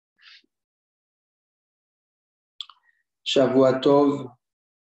Shavua Tov,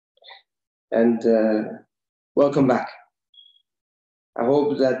 and welcome back. I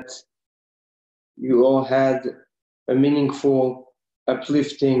hope that you all had a meaningful,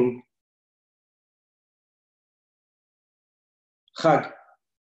 uplifting Chag,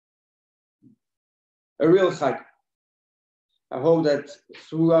 a real Chag. I hope that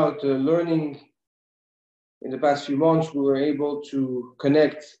throughout the learning in the past few months, we were able to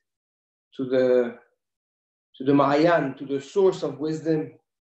connect to the Ma'ayan, to the source of wisdom,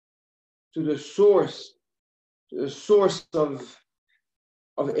 to the source of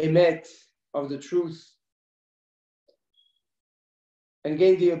Emet, of the truth, and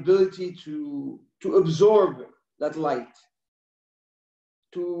gain the ability to absorb that light,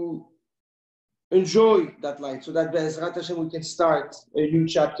 to enjoy that light, so that Be'ezrat Hashem we can start a new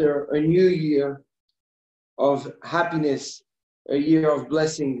chapter, a new year of happiness, a year of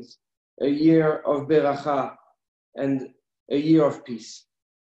blessings, a year of beracha, and a year of peace.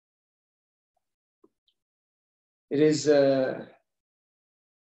 It is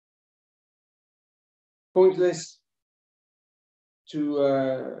pointless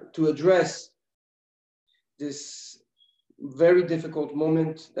to address this very difficult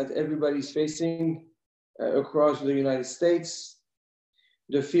moment that everybody's facing across the United States,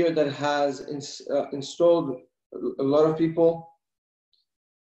 the fear that has installed a lot of people,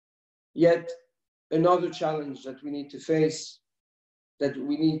 yet another challenge that we need to face, that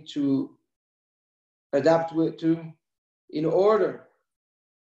we need to adapt to in order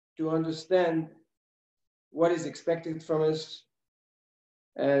to understand what is expected from us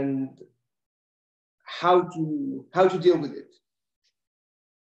and how to deal with it.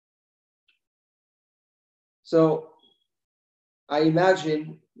 So I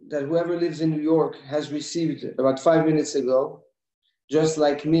imagine that whoever lives in New York has received about 5 minutes ago, just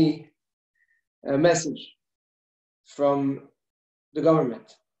like me, a message from the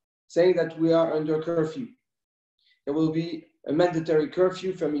government saying that we are under curfew. There will be a mandatory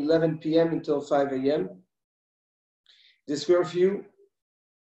curfew from 11 p.m. until 5 a.m. This curfew,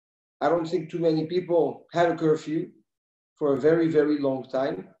 I don't think too many people had a curfew for a very, very long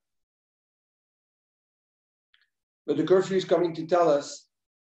time. But the curfew is coming to tell us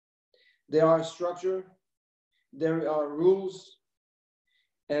there are structure, there are rules,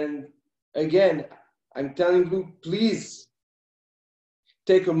 and again, I'm telling you, please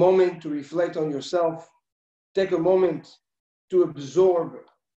take a moment to reflect on yourself, take a moment to absorb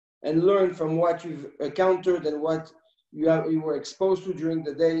and learn from what you've encountered and what you were exposed to during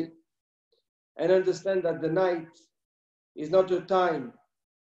the day, and understand that the night is not a time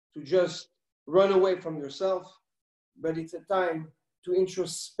to just run away from yourself, but it's a time to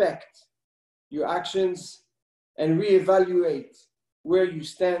introspect your actions and reevaluate where you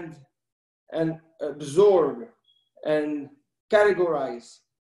stand and absorb and categorize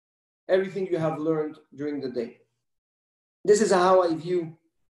everything you have learned during the day. This is how I view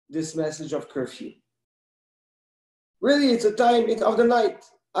this message of curfew. Really, it's a time of the night.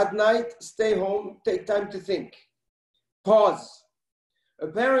 At night, stay home, take time to think. Pause.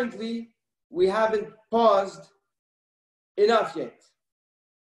 Apparently, we haven't paused enough yet.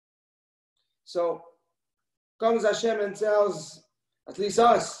 So, comes Hashem and tells, at least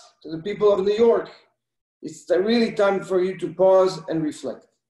us, to the people of New York, it's really time for you to pause and reflect.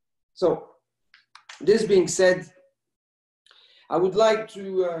 So, this being said, I would like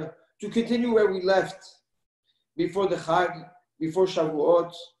to continue where we left before the Chag, before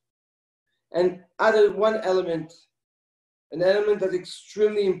Shavuot, and added one element, an element that's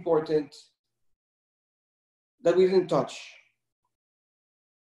extremely important that we didn't touch.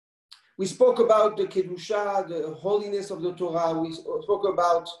 We spoke about the Kedusha, the holiness of the Torah. We spoke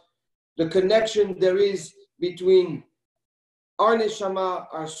about the connection there is between our neshama,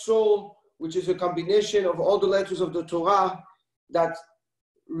 our soul, which is a combination of all the letters of the Torah that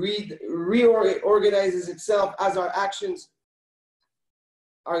reorganizes itself as our actions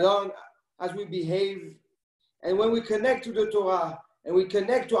are done, as we behave. And when we connect to the Torah and we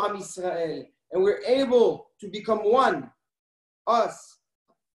connect to Am Yisrael and we're able to become one, us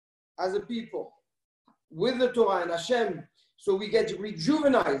as a people, with the Torah and Hashem, so we get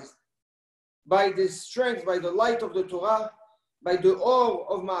rejuvenated by this strength, by the light of the Torah, by the awe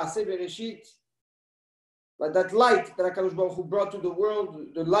of Maaseh Bereshit, by that light that HaKadosh Baruch Hu brought to the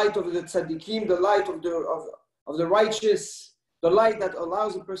world, the light of the tzaddikim, the light of the righteous, the light that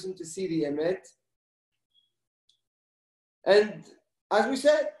allows a person to see the Emet. And as we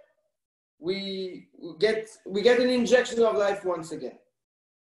said, we get an injection of life once again.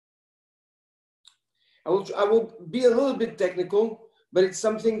 I will be a little bit technical, but it's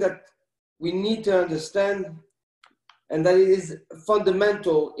something that we need to understand and that it is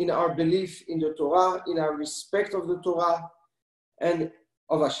fundamental in our belief in the Torah, in our respect of the Torah, and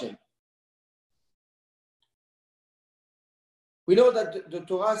of Hashem. We know that the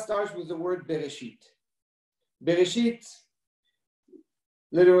Torah starts with the word Bereshit. Bereshit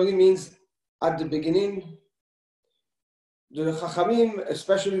literally means at the beginning. The Chachamim,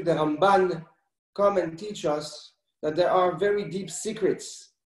 especially the Ramban, come and teach us that there are very deep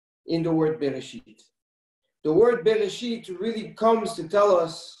secrets in the word Bereshit. The word Bereshit really comes to tell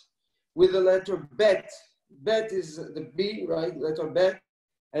us with the letter Bet. Bet is the B, right? Letter Bet.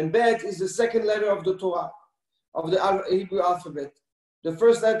 And Bet is the second letter of the Torah, of the Hebrew alphabet. The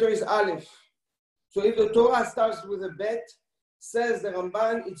first letter is Aleph. So if the Torah starts with a Bet, says the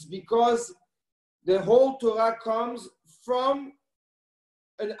Ramban, it's because the whole Torah comes from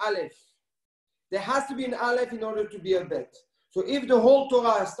an Aleph. There has to be an Aleph in order to be a Bet. So if the whole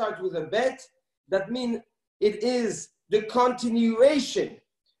Torah starts with a Bet, that means it is the continuation,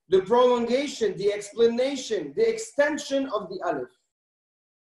 the prolongation, the explanation, the extension of the Aleph.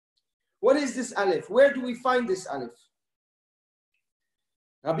 What is this Aleph? Where do we find this Aleph?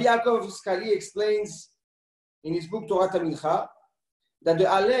 Rabbi Yaakov Skali explains in his book Torah Mincha that the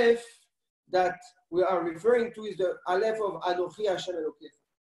Aleph that we are referring to is the Aleph of Anochi Hashem Elokecha.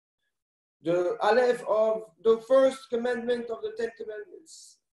 The Aleph of the first commandment of the 10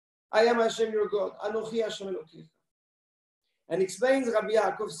 commandments. I am Hashem your God, Anochi Hashem Elokecha. And explains Rabbi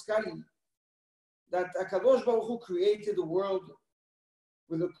Yaakov Skali that HaKadosh Baruch Hu created the world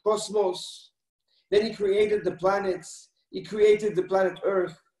with the cosmos. Then he created the planets. He created the planet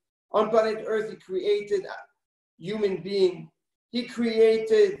Earth. On planet Earth, he created a human being. He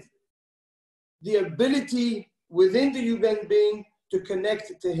created the ability within the human being to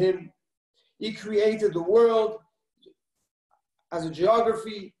connect to him. He created the world as a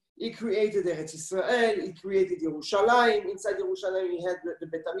geography. He created Eretz Israel. He created Yerushalayim. Inside Yerushalayim, he had the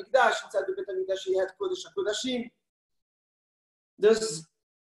Bet HaMikdash. Inside the Bet HaMikdash, he had Kodesh HaKodashim. There's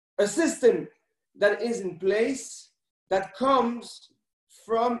a system that is in place that comes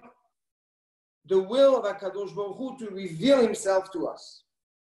from the will of HaKadosh Baruch Hu to reveal himself to us.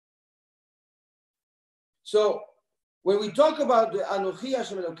 So, when we talk about the Anochi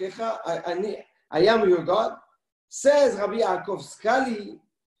Hashem Elokecha, I am your God, says Rabbi Yaakov Skali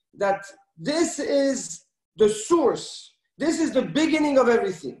that this is the source, this is the beginning of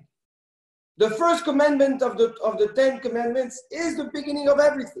everything. The first commandment of the 10 commandments is the beginning of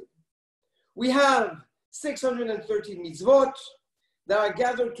everything. We have 613 mitzvot that are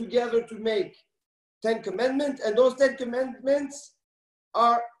gathered together to make 10 commandments, and those 10 commandments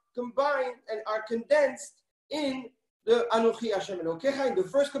are combined and are condensed in the Anochi Hashem Elokecha, in the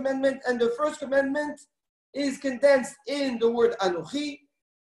first commandment, and the first commandment is condensed in the word Anochi,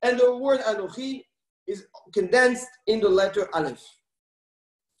 and the word Anochi is condensed in the letter Aleph.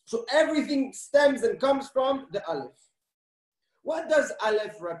 So everything stems and comes from the Aleph. What does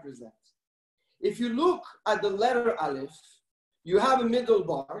Aleph represent? If you look at the letter Aleph, you have a middle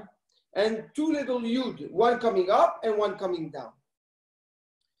bar and two little Yud, one coming up and one coming down.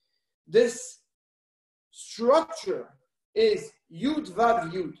 This structure is Yud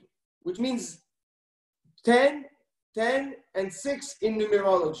Vav Yud, which means 10, 10, and 6 in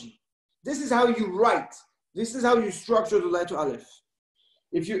numerology. This is how you write. This is how you structure the letter Aleph.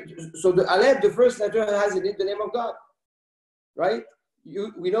 So the Aleph, the first letter, has in it the name of God, right?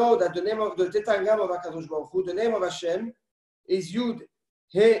 We know that the name of the Tetagram of HaKadosh Baruch Hu, the name of Hashem, is Yud,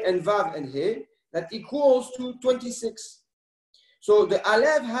 He, and Vav, and He, that equals to 26. So the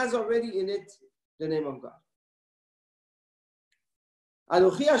Aleph has already in it the name of God.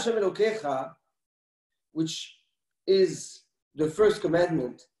 Anochi Hashem Elokecha, which is the first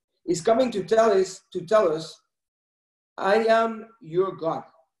commandment, is coming to tell us, I am your God.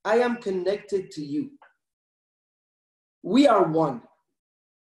 I am connected to you. We are one.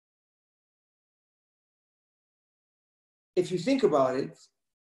 If you think about it,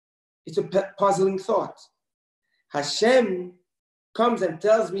 it's a puzzling thought. Hashem comes and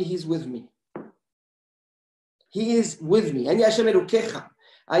tells me he's with me. He is with me. Ani Hashem Elokecha.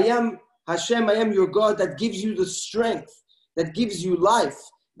 I am Hashem, I am your God that gives you the strength, that gives you life,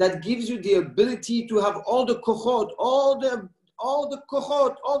 that gives you the ability to have all the kochot, all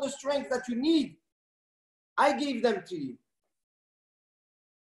the strength that you need. I gave them to you.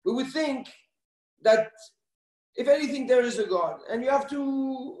 We would think that if anything, there is a God, and you have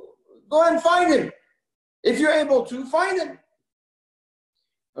to go and find him. If you're able to, find him.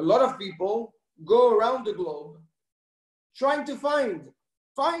 A lot of people go around the globe trying to find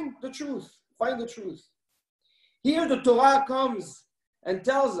the truth, find the truth. Here the Torah comes and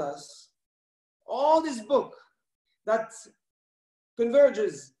tells us all this book that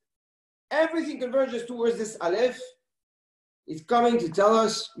converges. Everything converges towards this Aleph. It's coming to tell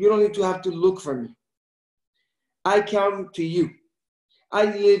us, you don't need to have to look for me. I come to you. I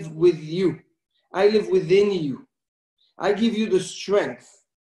live with you. I live within you. I give you the strength.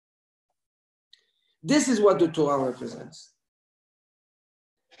 This is what the Torah represents.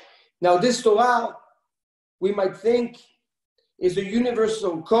 Now, this Torah, we might think, is a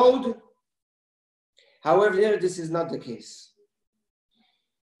universal code. However, this is not the case.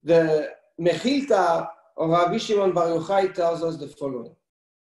 The Mechilta of Rabbi Shimon Bar Yochai tells us the following: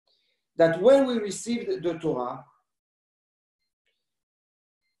 that when we received the Torah,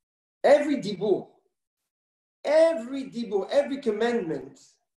 every dibur, every commandment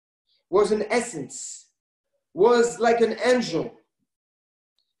was an essence, was like an angel,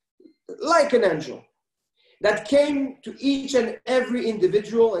 that came to each and every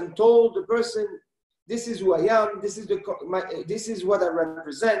individual and told the person, this is who I am, this is what I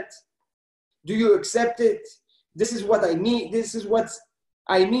represent. Do you accept it? This is what I mean. This is what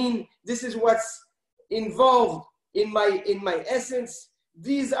I mean. This is what's involved in my essence.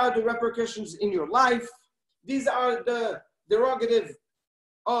 These are the repercussions in your life. These are the derogative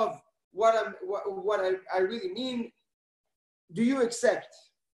of what I really mean. Do you accept?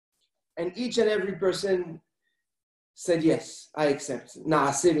 And each and every person said, yes, I accept.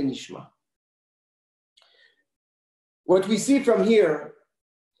 Na'aseh v'nishma. What we see from here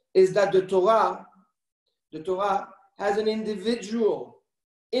is that the Torah has an individual,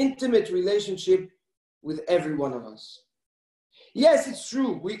 intimate relationship with every one of us. Yes, it's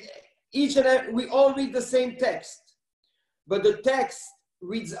true. We all read the same text, but the text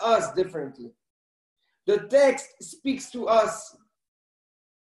reads us differently. The text speaks to us,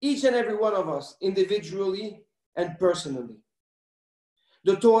 each and every one of us, individually and personally.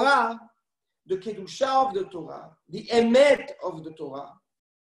 The Torah, the Kedusha of the Torah, the Emet of the Torah,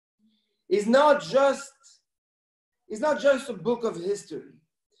 is not just a book of history.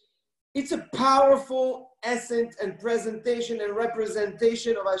 It's a powerful essence and presentation and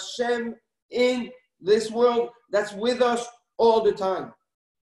representation of Hashem in this world that's with us all the time.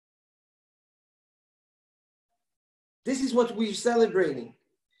 This is what we're celebrating.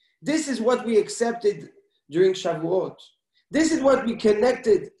 This is what we accepted during Shavuot. This is what we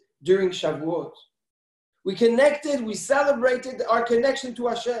connected during Shavuot. We celebrated our connection to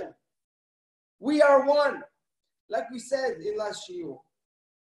Hashem. We are one, like we said in last shiur.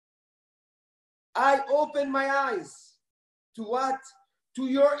 I open my eyes to what? To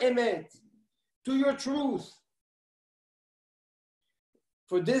your emet, to your truth.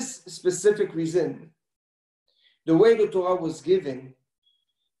 For this specific reason, the way the Torah was given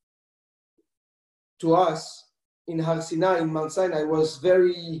to us in Har Sinai, in Mount Sinai, was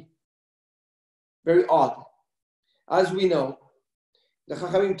very, very odd. As we know, the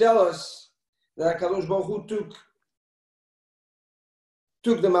Chachamim tell us that HaKadosh Baruch Hu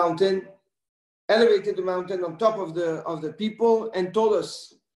took the mountain, elevated the mountain on top of the people, and told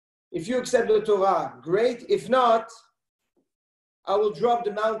us, if you accept the Torah, great. If not, I will drop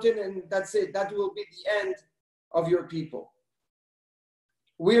the mountain and that's it. That will be the end of your people.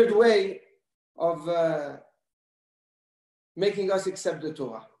 Weird way of making us accept the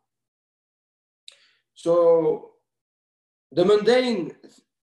Torah. So the mundane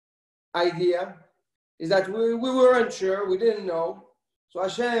idea is that we were unsure, we didn't know. So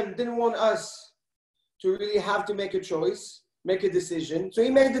Hashem didn't want us to really have to make a choice, make a decision. So he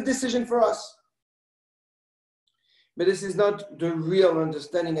made the decision for us. But this is not the real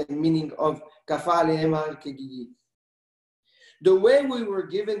understanding and meaning of Kafa Alehem Har Kegigit. The way we were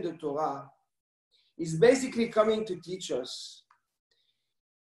given the Torah is basically coming to teach us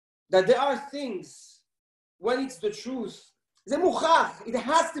that there are things, when it's the truth, it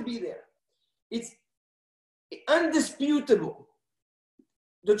has to be there. It's undisputable.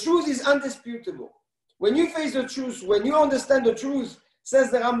 The truth is undisputable. When you face the truth, when you understand the truth,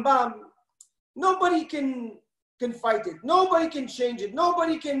 says the Rambam, nobody can fight it. Nobody can change it.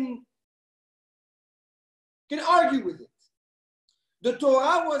 Nobody can argue with it. The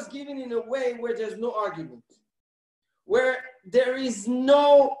Torah was given in a way where there's no argument, where there is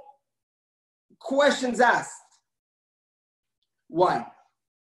no questions asked. Why?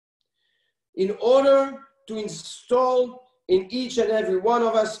 In order to install in each and every one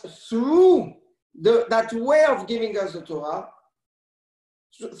of us, through that way of giving us the Torah,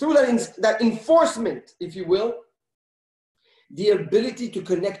 through that enforcement, if you will, the ability to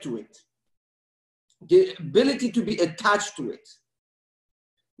connect to it, the ability to be attached to it.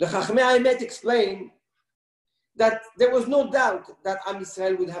 The Chachmei HaEmet explain that there was no doubt that Am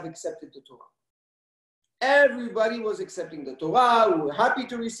Yisrael would have accepted the Torah. Everybody was accepting the Torah. We were happy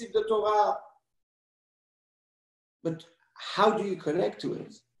to receive the Torah. But how do you connect to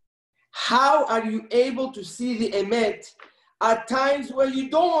it? How are you able to see the emet at times where you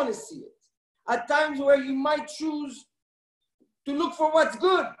don't want to see it? At times where you might choose to look for what's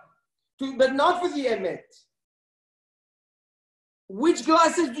good, but not for the emet. Which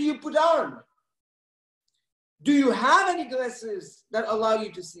glasses do you put on? Do you have any glasses that allow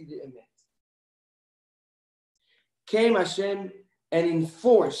you to see the emet? Came Hashem and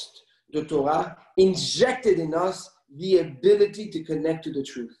enforced the Torah, injected in us the ability to connect to the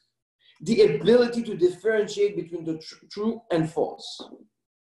truth, the ability to differentiate between the true and false.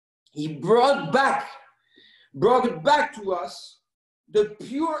 He brought it back to us the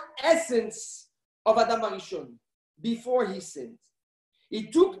pure essence of Adam HaRishon before he sinned. He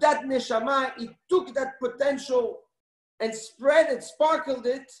took that neshama, he took that potential and sparkled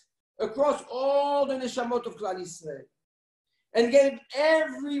it across all the neshamot of Klal Yisrael and gave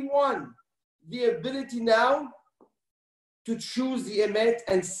everyone the ability now to choose the emet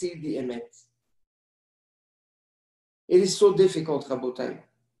and see the emet. It is so difficult, Rabotai.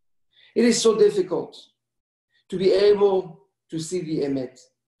 It is so difficult to be able to see the emet,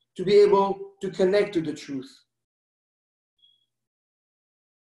 to be able to connect to the truth.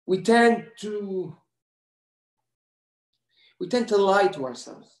 We tend to lie to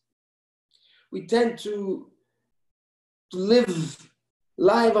ourselves. We tend to live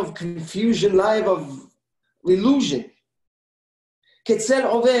life of confusion, life of illusion. Ketzel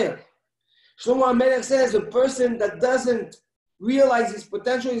over. Shlomo HaMelech says a person that doesn't realize his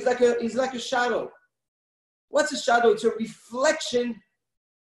potential is like a shadow. What's a shadow? It's a reflection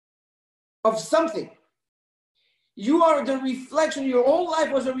of something. You are the reflection, your whole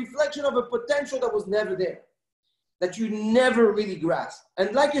life was a reflection of a potential that was never there, that you never really grasped.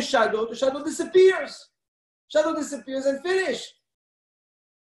 And like a shadow, the shadow disappears. Shadow disappears and finished.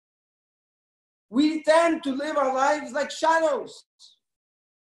 We tend to live our lives like shadows.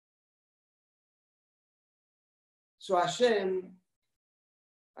 So Hashem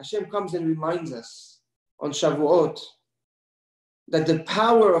comes and reminds us on Shavuot that the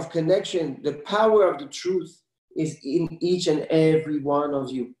power of connection, the power of the truth is in each and every one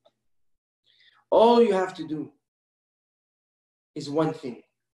of you. All you have to do is one thing.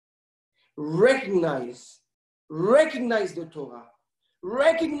 Recognize the Torah.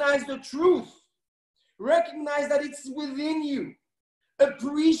 Recognize the truth. Recognize that it's within you.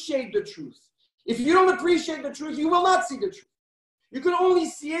 Appreciate the truth. If you don't appreciate the truth, you will not see the truth. You can only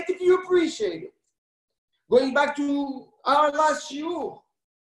see it if you appreciate it. Going back to our last shiur,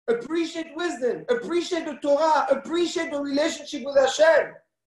 appreciate wisdom, appreciate the Torah, appreciate the relationship with Hashem.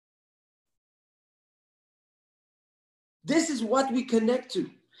 This is what we connect to.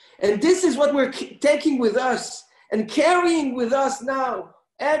 And this is what we're taking with us and carrying with us now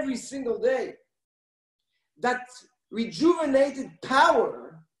every single day. That rejuvenated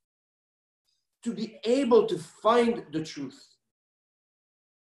power to be able to find the truth.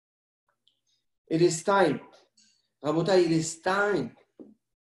 It is time, Rabotai, it is time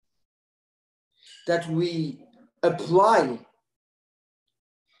that we apply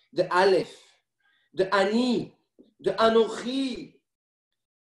the Aleph, the Ani, the Anochi,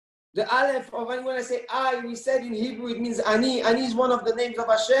 the Aleph of, when I say I, we said in Hebrew it means Ani. Ani is one of the names of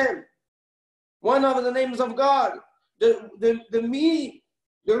Hashem, one of the names of God. The me,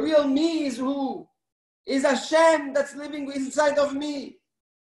 the real me is who? Is Hashem that's living inside of me.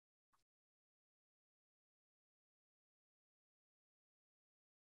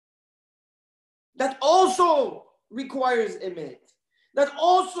 That also requires emet. That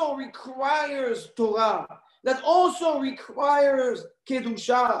also requires Torah. That also requires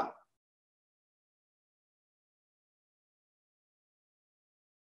Kedusha.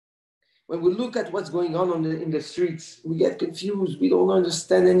 When we look at what's going on in the streets, we get confused. We don't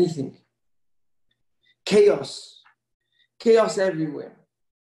understand anything. Chaos. Chaos everywhere.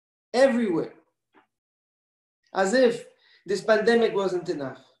 Everywhere. As if this pandemic wasn't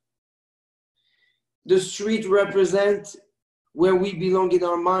enough. The street represents where we belong in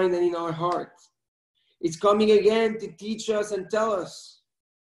our mind and in our heart. It's coming again to teach us and tell us,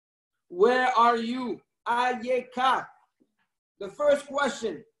 where are you? Ayeka. The first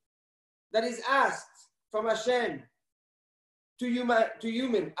question that is asked from Hashem to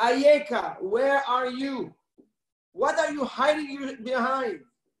human. Ayeka, where are you? What are you hiding behind?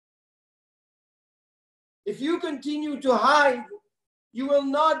 If you continue to hide, you will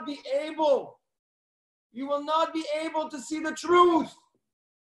not be able to see the truth.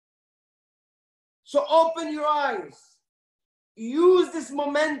 So open your eyes. Use this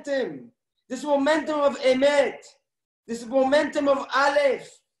momentum, this momentum of Emet, this momentum of Aleph,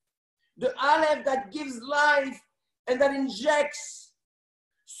 the Aleph that gives life and that injects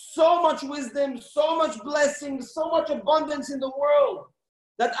so much wisdom, so much blessing, so much abundance in the world.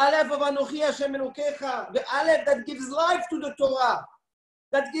 That Aleph of Anochi Hashem Elokecha, the Aleph that gives life to the Torah,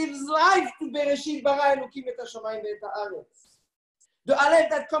 that gives life to Bereshit bara Elokim et hashamayim ve'et haaretz. The Aleph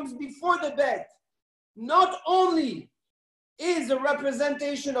that comes before the Bet, not only is a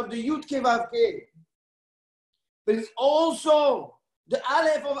representation of the Yud Kei Vav Kei, but it's also the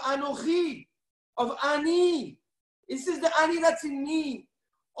Aleph of Anochi, of Ani. This is the Ani that's in me.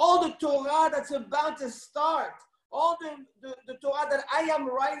 All the Torah that's about to start, all the Torah that I am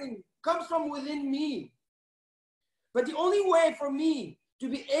writing comes from within me. But the only way for me to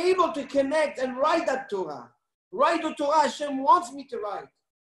be able to connect and write that Torah, write the Torah Hashem wants me to write,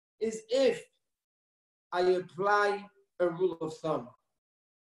 is if I apply a rule of thumb.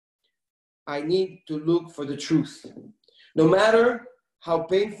 I need to look for the truth. No matter how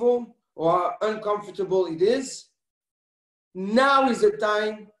painful or how uncomfortable it is, now is the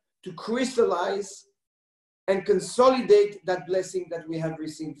time to crystallize and consolidate that blessing that we have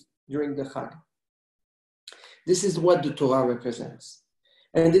received during the Chag. This is what the Torah represents.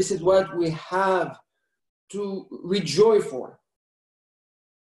 And this is what we have to rejoice for.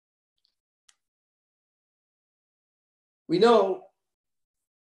 We know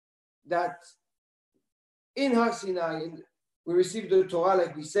that in Har Sinai, we received the Torah,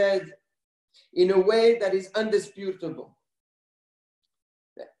 like we said, in a way that is undisputable,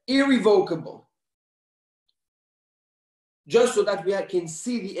 irrevocable, just so that we can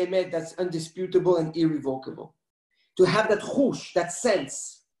see the emet that's undisputable and irrevocable. To have that chush, that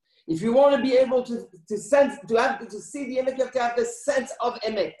sense. If you want to be able to sense, to see the emet, you have to have the sense of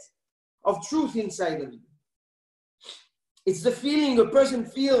emet, of truth inside of you. It's the feeling a person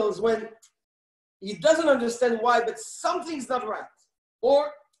feels when he doesn't understand why, but something's not right.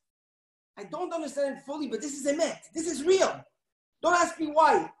 Or, I don't understand it fully, but this is emet. This is real. Don't ask me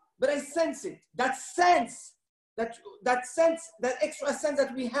why, but I sense it. That sense, that extra sense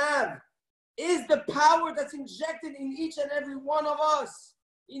that we have is the power that's injected in each and every one of us,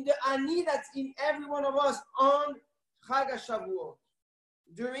 in the ani that's in every one of us on Chag HaShavuot,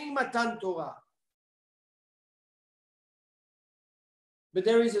 during Matan Torah. But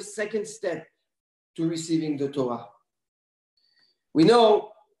there is a second step to receiving the Torah. We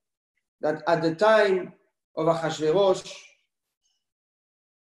know that at the time of Achashverosh,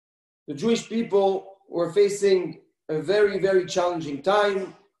 the Jewish people were facing a very, very challenging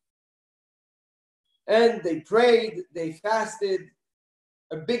time. And they prayed, they fasted,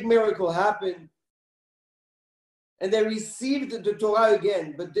 a big miracle happened. And they received the Torah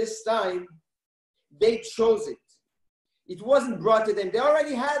again, but this time they chose it. It wasn't brought to them. They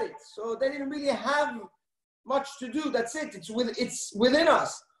already had it, so they didn't really have much to do. That's it. It's within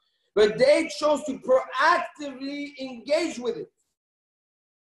us. But they chose to proactively engage with it.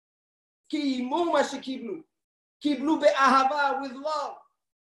 Kiblu be'ahava, with love.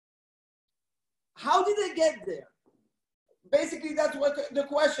 How did they get there? Basically, that's what the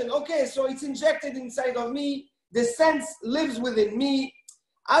question. Okay, so it's injected inside of me. The sense lives within me.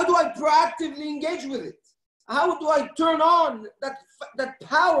 How do I proactively engage with it? How do I turn on that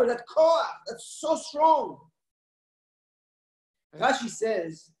power, that koach, that's so strong? Rashi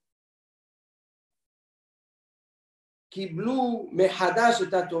says, Kiblu mehadash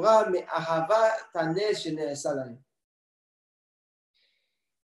et haTorah me'ahava taneh shene'asa lahem.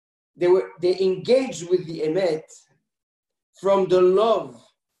 They engaged with the emet from the love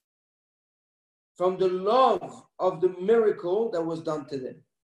of the miracle that was done to them.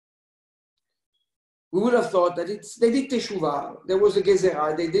 We would have thought that they did teshuvah. There was a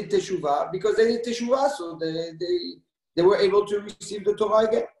gezerah. They did teshuvah because they did teshuvah, so they were able to receive the Torah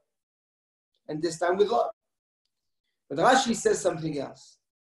again, and this time with love. But Rashi says something else.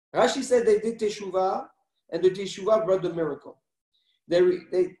 Rashi said they did teshuvah, and the teshuvah brought the miracle.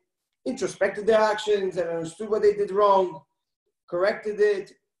 They introspected their actions and understood what they did wrong, corrected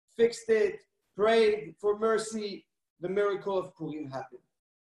it, fixed it, prayed for mercy. The miracle of Purim happened.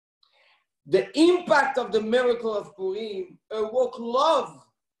 The impact of the miracle of Purim awoke love,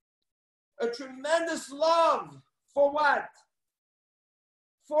 a tremendous love for what?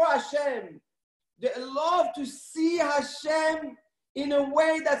 For Hashem. The love to see Hashem in a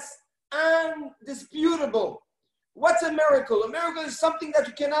way that's undisputable. What's a miracle? A miracle is something that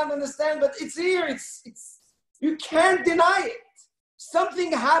you cannot understand, but it's here. It's you can't deny it.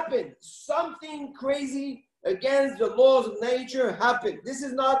 Something happened. Something crazy against the laws of nature happened. This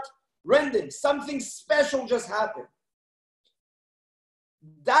is not random. Something special just happened.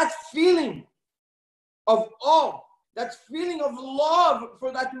 that feeling of awe, that feeling of love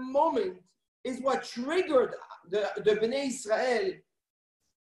for that moment is what triggered the Bnei Israel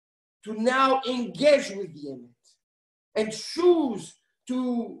to now engage with the Emet and choose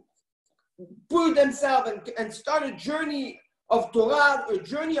to put themselves and start a journey of Torah, a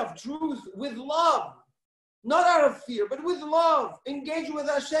journey of truth with love. Not out of fear, but with love. Engage with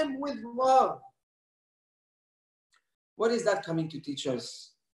Hashem with love. What is that coming to teach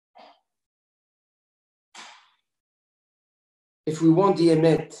us? If we want the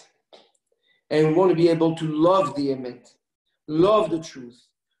Emet, and we want to be able to love the Emet, love the truth,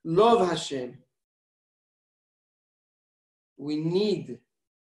 love Hashem, we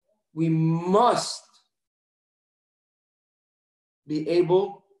must be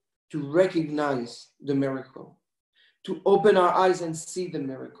able to recognize the miracle, to open our eyes and see the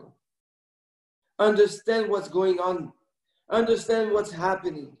miracle, understand what's going on, understand what's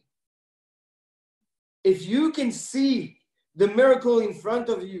happening. If you can see the miracle in front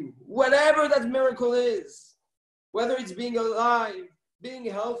of you, whatever that miracle is, whether it's being alive, being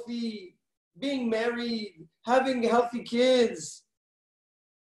healthy, being married, having healthy kids,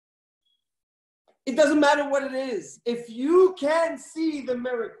 it doesn't matter what it is. If you can see the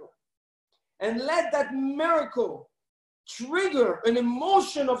miracle and let that miracle trigger an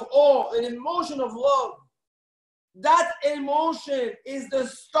emotion of awe, an emotion of love, that emotion is the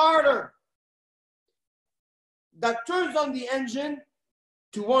starter that turns on the engine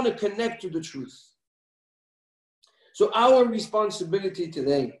to want to connect to the truth. So our responsibility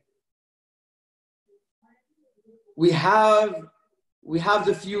today, we have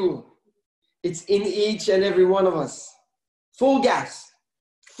the fuel. It's in each and every one of us. Full gas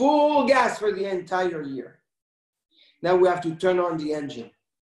for the entire year. Now we have to turn on the engine.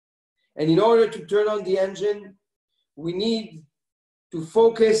 And in order to turn on the engine, we need to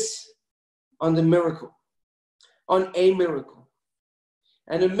focus on the miracle, on a miracle.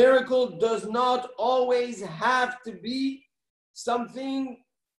 And a miracle does not always have to be something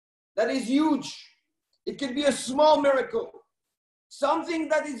that is huge. It can be a small miracle, something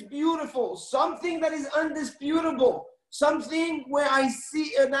that is beautiful, something that is undisputable, something where I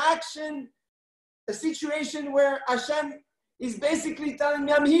see an action, a situation where Hashem is basically telling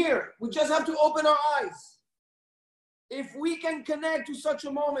me, I'm here. We just have to open our eyes. If we can connect to such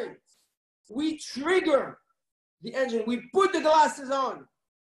a moment, we trigger the engine, we put the glasses on,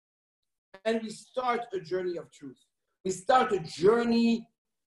 and we start a journey of truth. We start a journey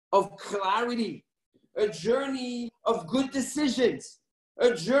of clarity, a journey of good decisions,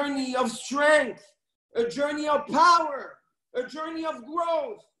 a journey of strength, a journey of power, a journey of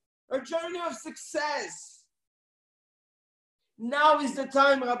growth, a journey of success. Now is the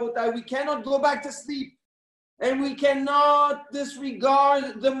time, Rabotai. We cannot go back to sleep. And we cannot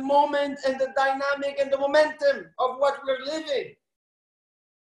disregard the moment and the dynamic and the momentum of what we're living.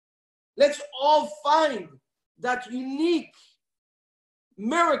 Let's all find that unique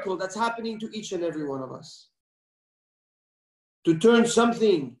miracle that's happening to each and every one of us. To turn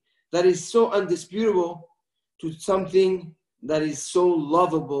something that is so undisputable to something that is so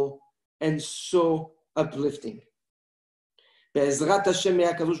lovable and so uplifting. Be'ezrat Hashem,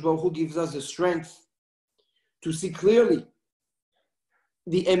 HaKadosh Baruch Hu gives us the strength to see clearly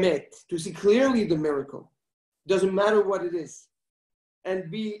the emet, to see clearly the miracle. Doesn't matter what it is. And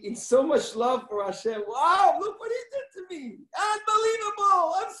be in so much love for Hashem. Wow, look what he did to me.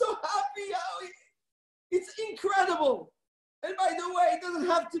 Unbelievable. I'm so happy. It's incredible. And by the way, it doesn't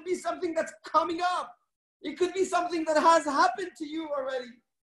have to be something that's coming up. It could be something that has happened to you already.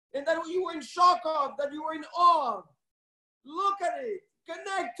 And that you were in shock of, that you were in awe of. Look at it.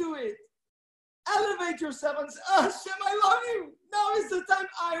 Connect to it. Elevate yourself and say, oh, Hashem, I love you. Now is the time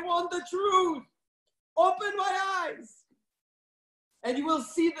I want the truth. Open my eyes. And you will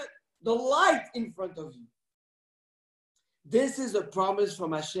see the light in front of you. This is a promise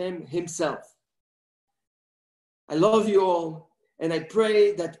from Hashem himself. I love you all. And I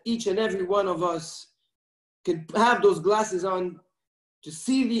pray that each and every one of us can have those glasses on to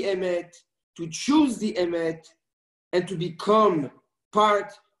see the emet, to choose the emet, and to become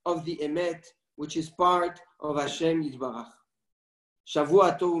part of the emet, which is part of Hashem Yitbarach.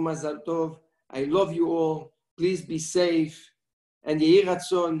 Shavua Tov Mazal Tov. I love you all. Please be safe. And Yehi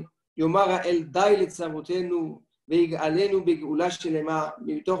Ratzon, Yomar Ha'el Dai Letzarotenu, Ve'yig'alenu Begeula Shelema,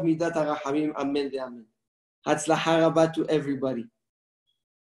 Mitוך Midat HaRachamim, Amen ve'Amen. Hatzlacha Rabba to everybody.